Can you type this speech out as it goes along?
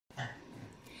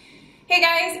Hey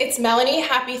guys, it's Melanie.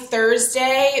 Happy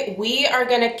Thursday. We are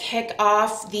going to kick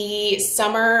off the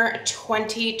summer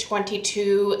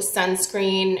 2022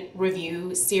 sunscreen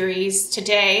review series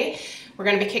today. We're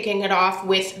going to be kicking it off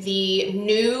with the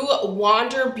new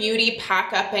Wander Beauty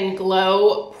Pack Up and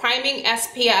Glow Priming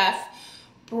SPF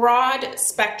Broad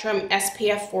Spectrum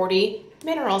SPF 40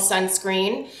 Mineral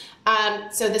Sunscreen.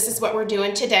 So this is what we're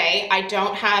doing today. I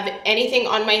don't have anything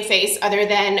on my face other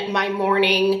than my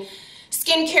morning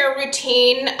skincare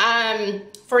routine.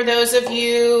 For those of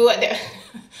you, I've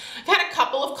had a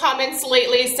couple of comments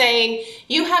lately saying,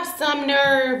 you have some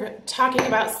nerve talking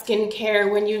about skincare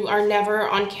when you are never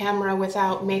on camera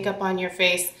without makeup on your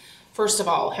face. First of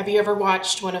all, have you ever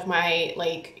watched one of my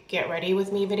get ready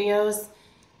with me videos?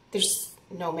 There's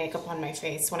no makeup on my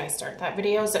face when I start that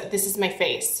video. So this is my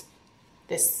face.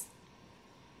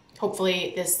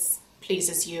 Hopefully this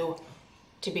pleases you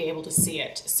to be able to see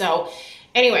it. So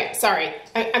anyway, sorry,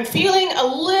 I'm feeling a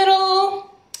little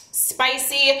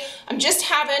spicy. I'm just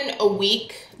having a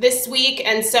week this week,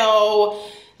 and so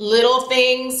little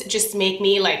things just make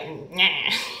me like,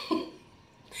 nah.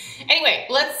 Anyway,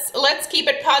 let's keep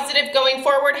it positive going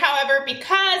forward, however,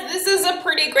 because this is a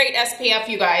pretty great SPF,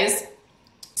 you guys.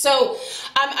 So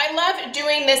I love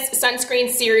doing this sunscreen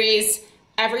series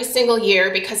every single year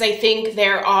because I think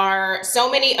there are so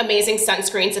many amazing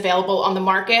sunscreens available on the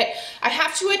market. I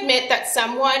have to admit that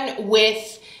someone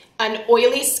with an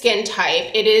oily skin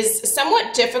type, it is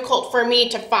somewhat difficult for me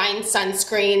to find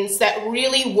sunscreens that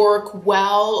really work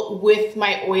well with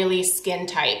my oily skin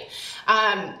type.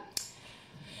 A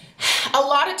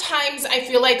lot of times I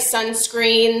feel like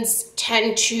sunscreens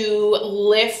tend to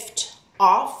lift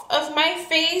off of my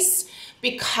face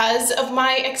because of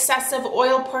my excessive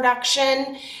oil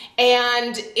production,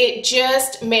 and it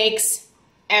just makes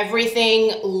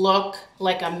everything look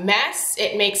like a mess.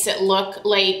 It makes it look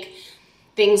like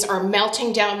things are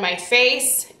melting down my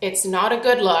face. It's not a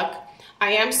good look.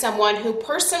 I am someone who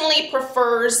personally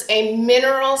prefers a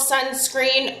mineral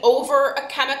sunscreen over a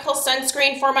chemical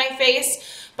sunscreen for my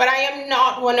face. But I am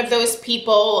not one of those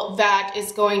people that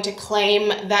is going to claim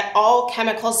that all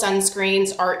chemical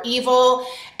sunscreens are evil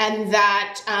and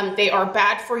that they are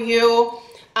bad for you.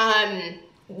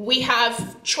 We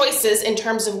have choices in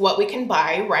terms of what we can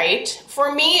buy, right?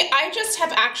 For me, I just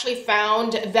have actually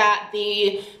found that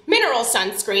the mineral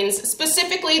sunscreens,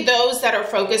 specifically those that are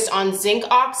focused on zinc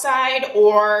oxide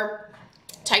or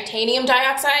titanium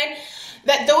dioxide,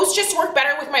 that those just work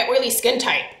better with my oily skin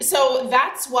type. So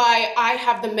that's why I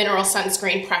have the mineral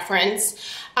sunscreen preference.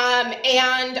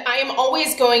 And I am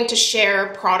always going to share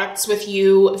products with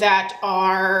you that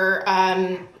are,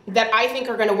 that I think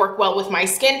are gonna work well with my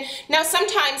skin. Now,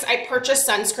 sometimes I purchase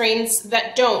sunscreens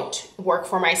that don't work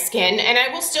for my skin, and I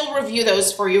will still review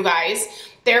those for you guys.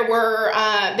 There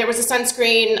was a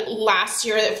sunscreen last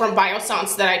year from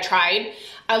Biossance that I tried.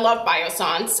 I love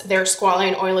Biossance. Their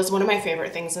squalane oil is one of my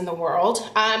favorite things in the world.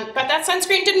 But that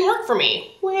sunscreen didn't work for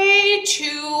me. Way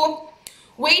too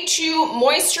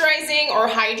moisturizing or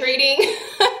hydrating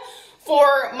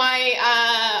for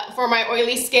my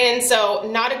oily skin. So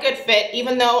not a good fit,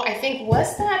 even though I think,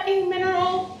 was that a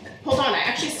mineral? Hold on, I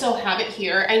actually still have it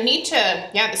here. I need to,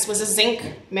 yeah, this was a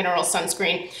zinc mineral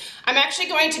sunscreen. I'm actually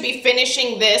going to be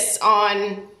finishing this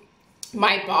on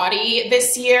my body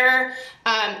this year.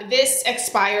 This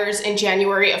expires in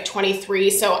January of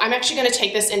 23, so I'm actually going to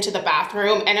take this into the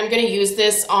bathroom and I'm going to use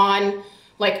this on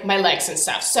like my legs and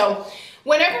stuff. So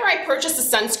whenever I purchase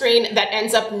a sunscreen that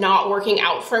ends up not working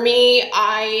out for me,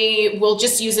 I will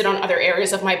just use it on other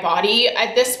areas of my body.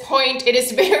 At this point, it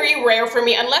is very rare for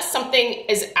me, unless something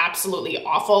is absolutely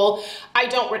awful, I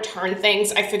don't return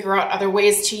things. I figure out other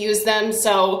ways to use them.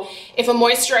 So if a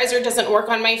moisturizer doesn't work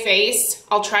on my face,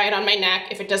 I'll try it on my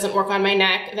neck. If it doesn't work on my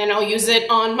neck, then I'll use it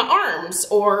on my arms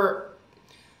or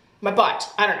my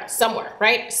butt. I don't know, somewhere,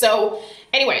 right? So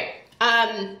anyway,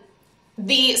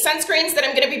 the sunscreens that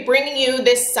I'm going to be bringing you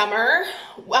this summer,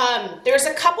 there's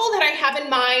a couple that I have in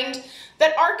mind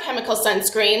that are chemical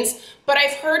sunscreens, but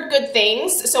I've heard good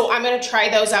things, so I'm going to try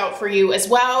those out for you as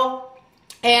well.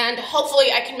 And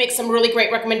hopefully I can make some really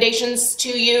great recommendations to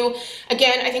you.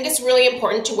 Again, I think it's really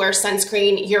important to wear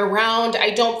sunscreen year-round.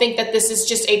 I don't think that this is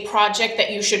just a project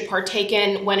that you should partake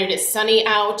in when it is sunny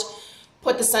out.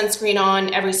 Put the sunscreen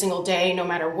on every single day, no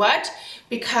matter what,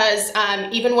 because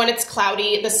even when it's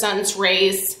cloudy, the sun's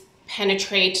rays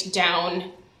penetrate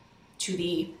down to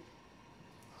the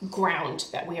ground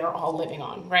that we are all living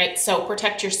on, right? So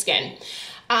protect your skin.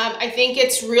 I think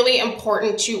it's really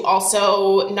important to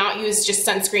also not use just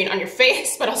sunscreen on your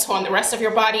face, but also on the rest of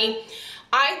your body.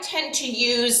 I tend to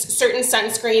use certain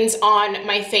sunscreens on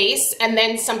my face and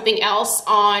then something else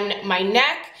on my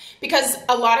neck, because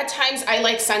a lot of times I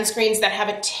like sunscreens that have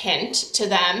a tint to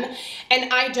them,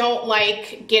 and I don't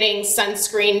like getting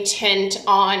sunscreen tint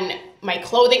on my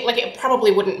clothing. Like, it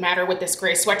probably wouldn't matter with this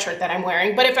gray sweatshirt that I'm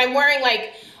wearing, but if I'm wearing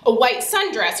like a white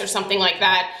sundress or something like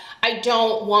that, I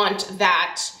don't want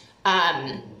that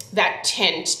that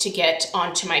tint to get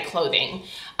onto my clothing.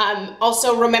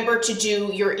 Also remember to do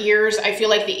your ears. I feel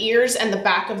like the ears and the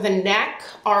back of the neck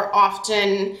are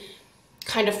often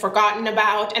kind of forgotten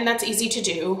about, and that's easy to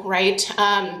do, right?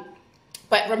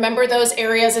 But remember those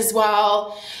areas as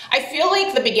well. I feel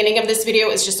like the beginning of this video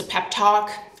is just a pep talk.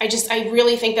 I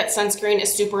really think that sunscreen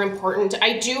is super important.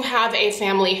 I do have a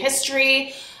family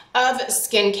history of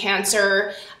skin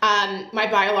cancer. My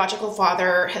biological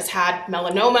father has had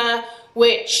melanoma,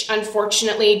 which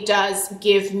unfortunately does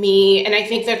give me, and I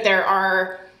think that there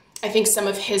are, I think some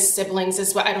of his siblings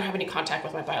as well. I don't have any contact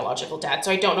with my biological dad,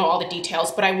 so I don't know all the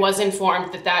details, but I was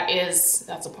informed that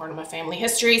that's a part of my family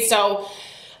history. So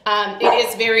it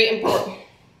is very important.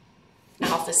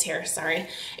 Alf is here, sorry.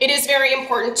 It is very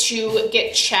important to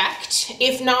get checked.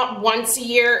 If not once a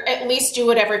year, at least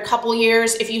do it every couple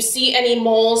years. If you see any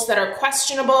moles that are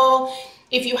questionable,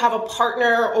 if you have a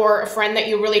partner or a friend that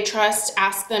you really trust,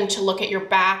 ask them to look at your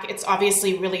back. It's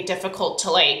obviously really difficult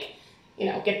to, like, you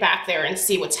know, get back there and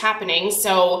see what's happening.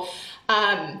 So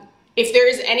if there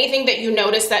is anything that you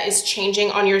notice that is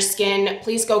changing on your skin,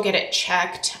 please go get it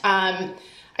checked.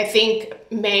 I think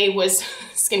May was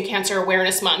Skin Cancer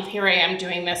Awareness Month. Here I am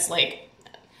doing this like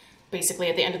basically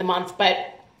at the end of the month, but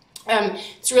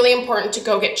it's really important to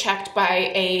go get checked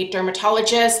by a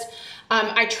dermatologist.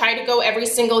 I try to go every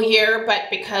single year, but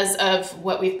because of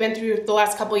what we've been through the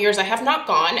last couple of years, I have not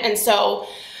gone. And so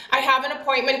I have an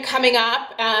appointment coming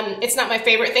up. It's not my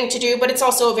favorite thing to do, but it's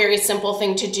also a very simple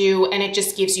thing to do, and it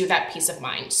just gives you that peace of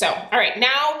mind. So, all right,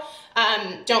 now,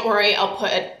 don't worry, I'll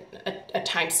put a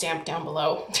timestamp down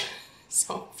below.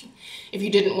 So if you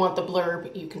didn't want the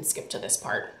blurb, you can skip to this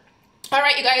part. All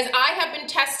right, you guys, I have been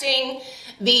testing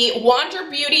the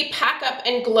Wander Beauty Pack Up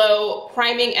and Glow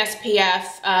Priming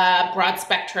SPF Broad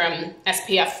Spectrum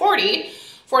SPF 40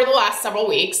 for the last several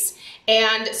weeks.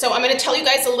 And so I'm going to tell you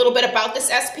guys a little bit about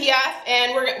this SPF,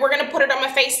 and we're going to put it on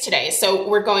my face today. So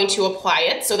we're going to apply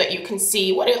it so that you can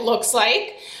see what it looks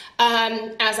like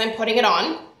as I'm putting it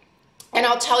on. And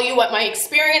I'll tell you what my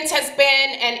experience has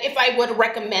been and if I would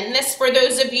recommend this for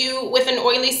those of you with an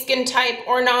oily skin type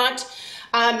or not.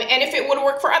 And if it would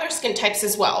work for other skin types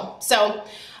as well. So,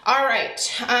 all right.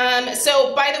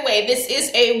 So by the way, this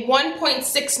is a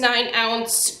 1.69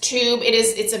 ounce tube.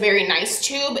 It's a very nice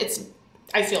tube.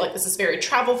 I feel like this is very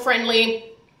travel friendly.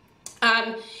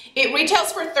 It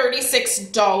retails for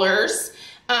 $36.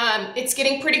 It's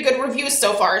getting pretty good reviews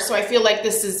so far, so I feel like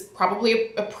this is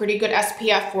probably a pretty good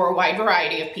SPF for a wide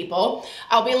variety of people.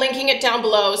 I'll be linking it down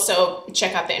below, so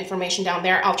check out the information down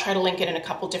there. I'll try to link it in a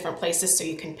couple different places so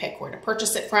you can pick where to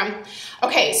purchase it from.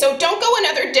 Okay, so don't go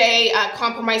another day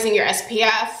compromising your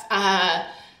SPF.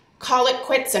 Call it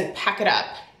quits and pack it up.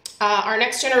 Our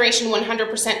next generation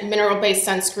 100% mineral-based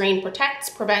sunscreen protects,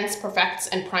 prevents, perfects,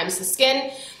 and primes the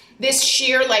skin. This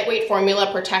sheer lightweight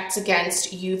formula protects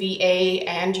against UVA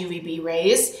and UVB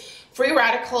rays, free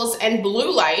radicals, and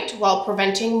blue light while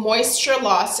preventing moisture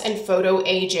loss and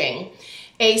photo-aging.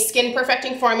 A skin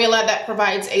perfecting formula that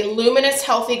provides a luminous,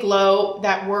 healthy glow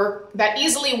that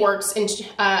easily works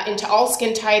into all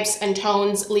skin types and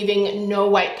tones, leaving no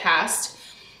white cast.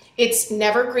 It's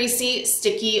never greasy,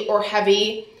 sticky, or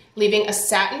heavy, leaving a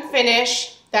satin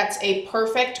finish that's a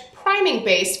perfect priming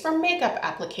base for makeup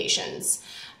applications.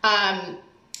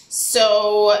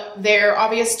 So their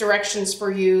obvious directions for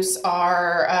use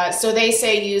are, so they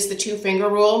say use the 2-finger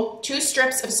rule. 2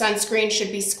 strips of sunscreen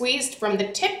should be squeezed from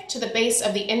the tip to the base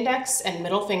of the index and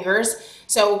middle fingers.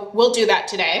 So we'll do that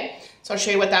today. So I'll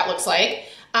show you what that looks like.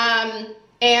 Obviously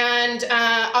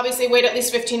wait at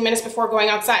least 15 minutes before going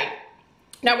outside.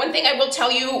 Now, one thing I will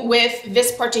tell you with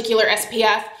this particular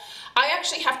SPF, I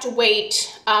actually have to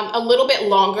wait a little bit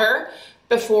longer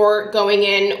before going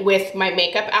in with my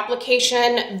makeup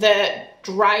application. The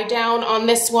dry down on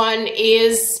this one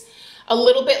is a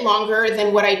little bit longer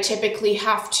than what I typically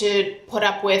have to put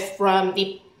up with from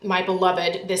my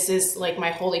beloved, this is like my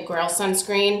holy grail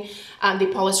sunscreen, the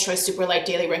Paula's Choice Super Light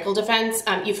Daily Wrinkle Defense.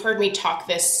 You've heard me talk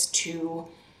this to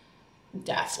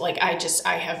death. Like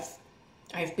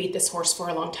I've beat this horse for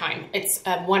a long time. It's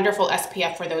a wonderful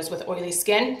SPF for those with oily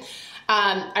skin.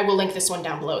 I will link this one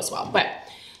down below as well. But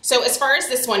so as far as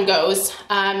this one goes,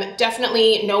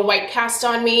 definitely no white cast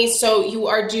on me. So you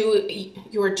are getting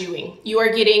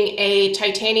a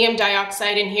titanium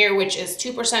dioxide in here, which is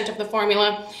 2% of the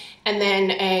formula, and then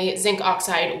a zinc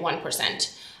oxide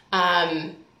 1%.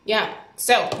 yeah,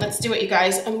 so let's do it, you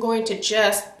guys. I'm going to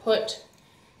just put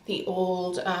the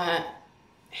old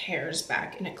hairs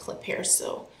back in a clip here.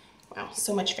 So, wow,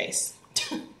 so much face.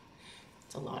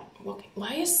 It's a lot. Okay,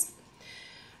 why is...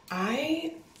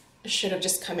 I should have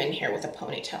just come in here with a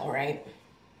ponytail, right?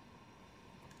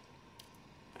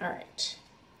 All right,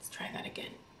 let's try that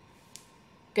again.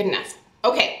 Good enough.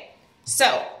 Okay,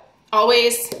 so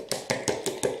always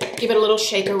give it a little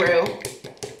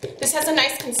shakeroo. This has a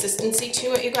nice consistency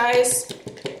to it, you guys.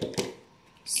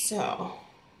 So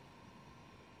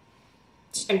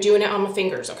I'm doing it on my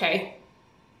fingers, okay?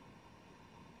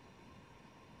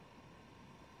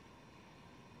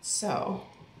 So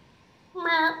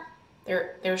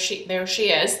there she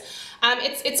is.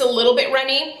 It's a little bit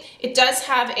runny. It does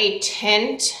have a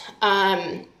tint.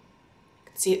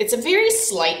 See, it's a very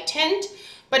slight tint,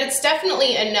 but it's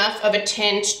definitely enough of a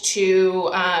tint to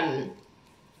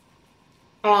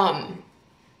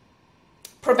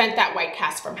prevent that white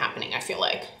cast from happening, I feel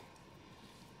like.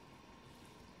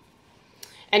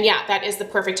 And yeah, that is the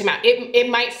perfect amount. It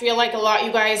might feel like a lot,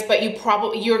 you guys, but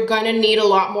you're gonna need a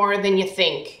lot more than you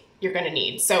think you're gonna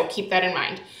need. So keep that in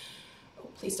mind. Oh,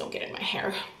 please don't get in my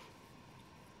hair.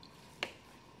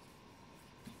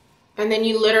 And then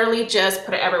you literally just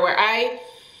put it everywhere. I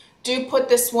do put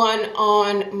this one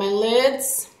on my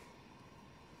lids.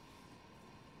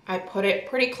 I put it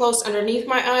pretty close underneath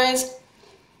my eyes.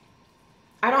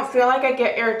 I don't feel like I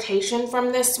get irritation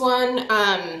from this one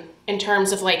in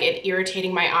terms of like it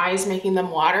irritating my eyes, making them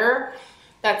water.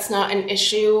 That's not an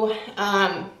issue.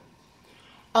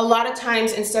 A lot of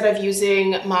times instead of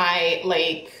using my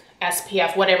like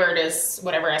SPF, whatever it is,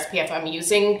 whatever SPF I'm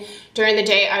using during the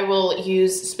day, I will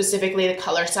use specifically the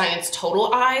Color Science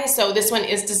Total Eye. So this one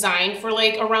is designed for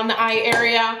like around the eye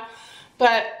area,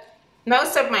 but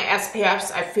most of my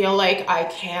SPFs I feel like I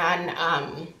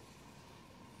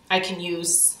can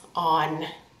use on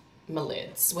my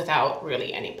lids without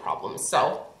really any problems.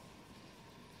 So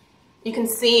you can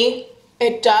see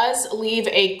it does leave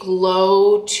a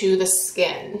glow to the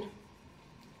skin.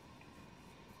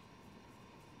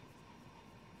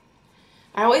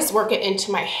 I always work it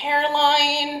into my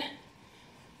hairline.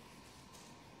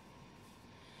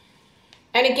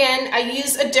 And again, I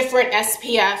use a different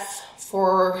SPF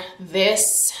for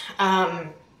this.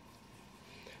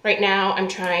 Right now I'm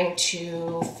trying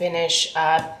to finish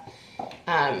up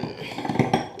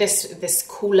this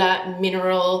Kula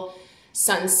Mineral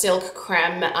Sun Silk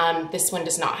Creme. This one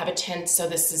does not have a tint, so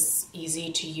this is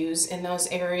easy to use in those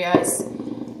areas.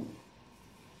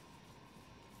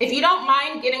 If you don't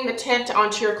mind getting the tint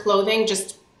onto your clothing,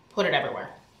 just put it everywhere.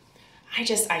 I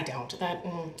don't. I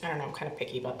don't know, I'm kind of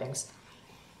picky about things.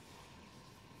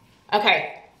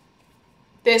 Okay,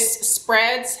 this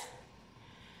spreads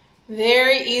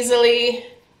very easily.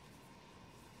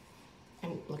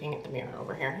 I'm looking at the mirror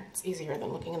over here. It's easier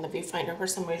than looking in the viewfinder for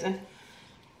some reason.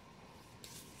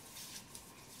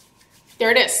 There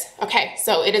it is. Okay,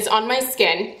 so it is on my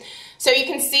skin. So you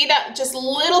can see that just a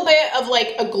little bit of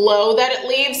like a glow that it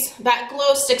leaves. That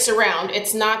glow sticks around.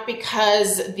 It's not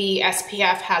because the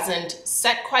SPF hasn't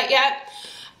set quite yet.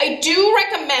 I do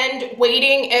recommend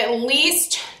waiting at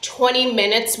least 20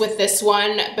 minutes with this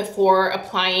one before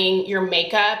applying your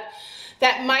makeup.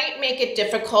 That might make it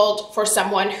difficult for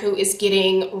someone who is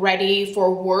getting ready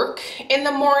for work in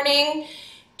the morning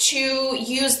to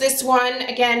use this one,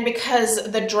 again,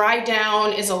 because the dry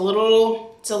down is a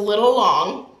little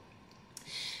long.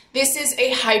 This is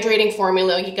a hydrating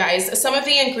formula, you guys. Some of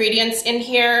the ingredients in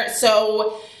here,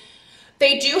 so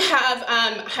they do have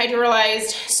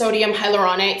hydrolyzed sodium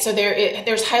hyaluronate. So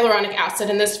there's hyaluronic acid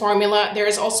in this formula. There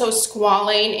is also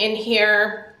squalane in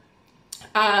here.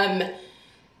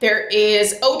 There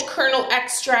is oat kernel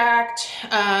extract,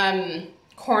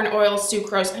 corn oil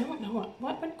sucrose. I don't know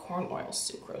what would corn oil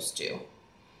sucrose do.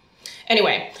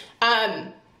 Anyway,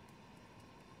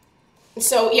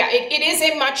 so yeah, it is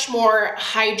a much more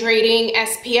hydrating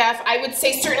SPF. I would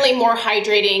say certainly more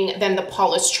hydrating than the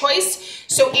Paula's Choice.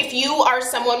 So if you are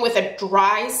someone with a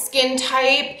dry skin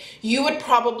type, you would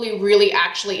probably really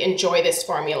actually enjoy this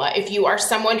formula. If you are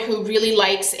someone who really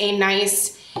likes a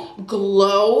nice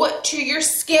glow to your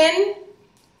skin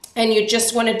and you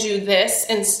just want to do this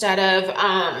instead of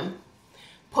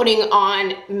putting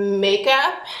on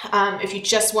makeup, if you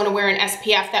just want to wear an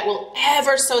SPF that will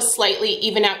ever so slightly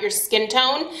even out your skin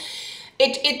tone.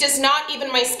 It does not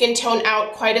even my skin tone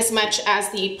out quite as much as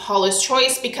the Paula's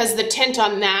Choice, because the tint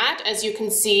on that, as you can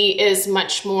see, is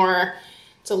much more,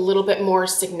 it's a little bit more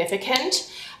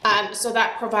significant. So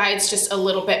that provides just a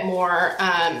little bit more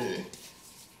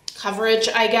coverage,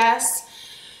 I guess.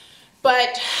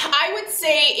 But I would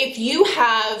say if you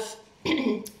have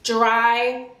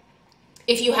dry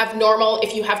if you have normal,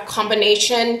 if you have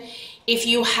combination, if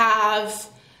you have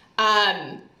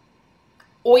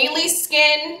oily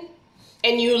skin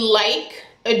and you like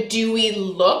a dewy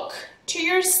look to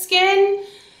your skin,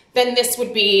 then this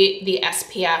would be the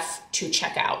SPF to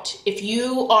check out. If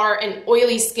you are an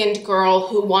oily skinned girl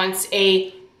who wants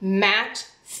a matte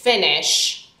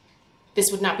finish,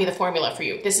 this would not be the formula for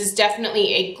you. This is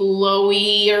definitely a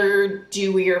glowier,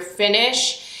 dewier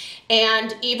finish.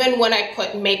 And even when I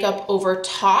put makeup over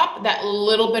top, that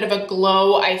little bit of a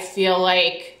glow, I feel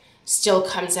like still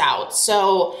comes out.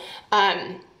 So,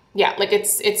 yeah, like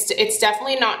it's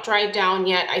definitely not dried down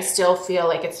yet. I still feel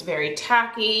like it's very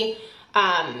tacky.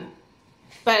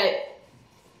 But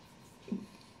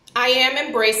I am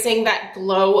embracing that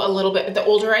glow a little bit. The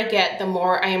older I get, the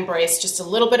more I embrace just a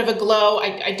little bit of a glow.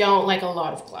 I don't like a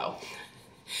lot of glow.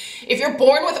 If you're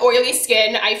born with oily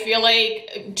skin, I feel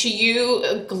like to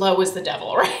you, glow is the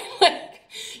devil, right? Like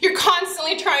you're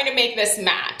constantly trying to make this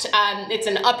matte. It's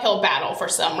an uphill battle for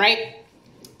some, right?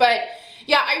 But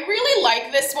yeah, I really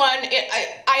like this one.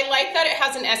 I like that it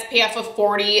has an SPF of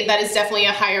 40. That is definitely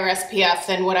a higher SPF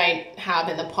than what I have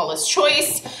in the Paula's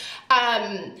Choice.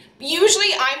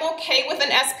 Usually I'm okay with an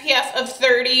SPF of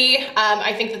 30.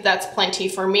 I think that that's plenty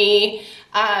for me.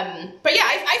 But yeah,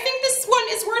 I think this one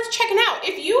is worth checking out.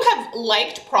 If you have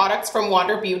liked products from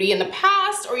Wander Beauty in the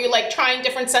past, or you like trying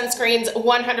different sunscreens,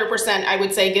 100% I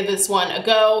would say give this one a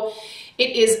go.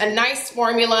 It is a nice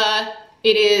formula.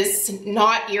 It is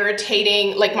not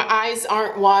irritating. Like my eyes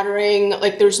aren't watering.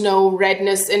 Like there's no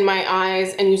redness in my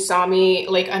eyes. And you saw me,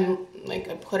 like I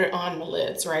put it on the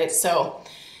lids, right? So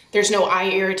there's no eye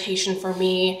irritation for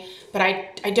me. But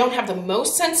I don't have the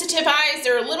most sensitive eyes.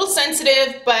 They're a little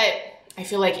sensitive, but I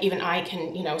feel like even I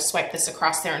can, you know, swipe this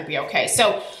across there and be okay.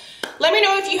 So let me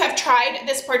know if you have tried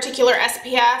this particular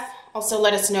SPF. Also,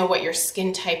 let us know what your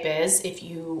skin type is if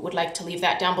you would like to leave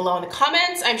that down below in the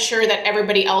comments. I'm sure that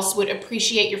everybody else would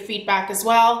appreciate your feedback as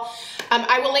well.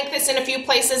 I will link this in a few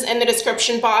places in the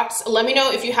description box. Let me know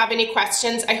if you have any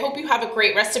questions. I hope you have a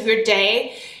great rest of your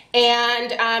day.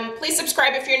 And please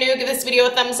subscribe if you're new. Give this video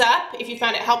a thumbs up if you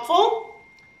found it helpful.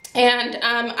 And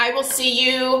I will see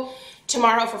you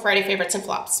tomorrow for Friday Favorites and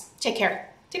Flops. Take care.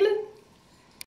 Toodaloo.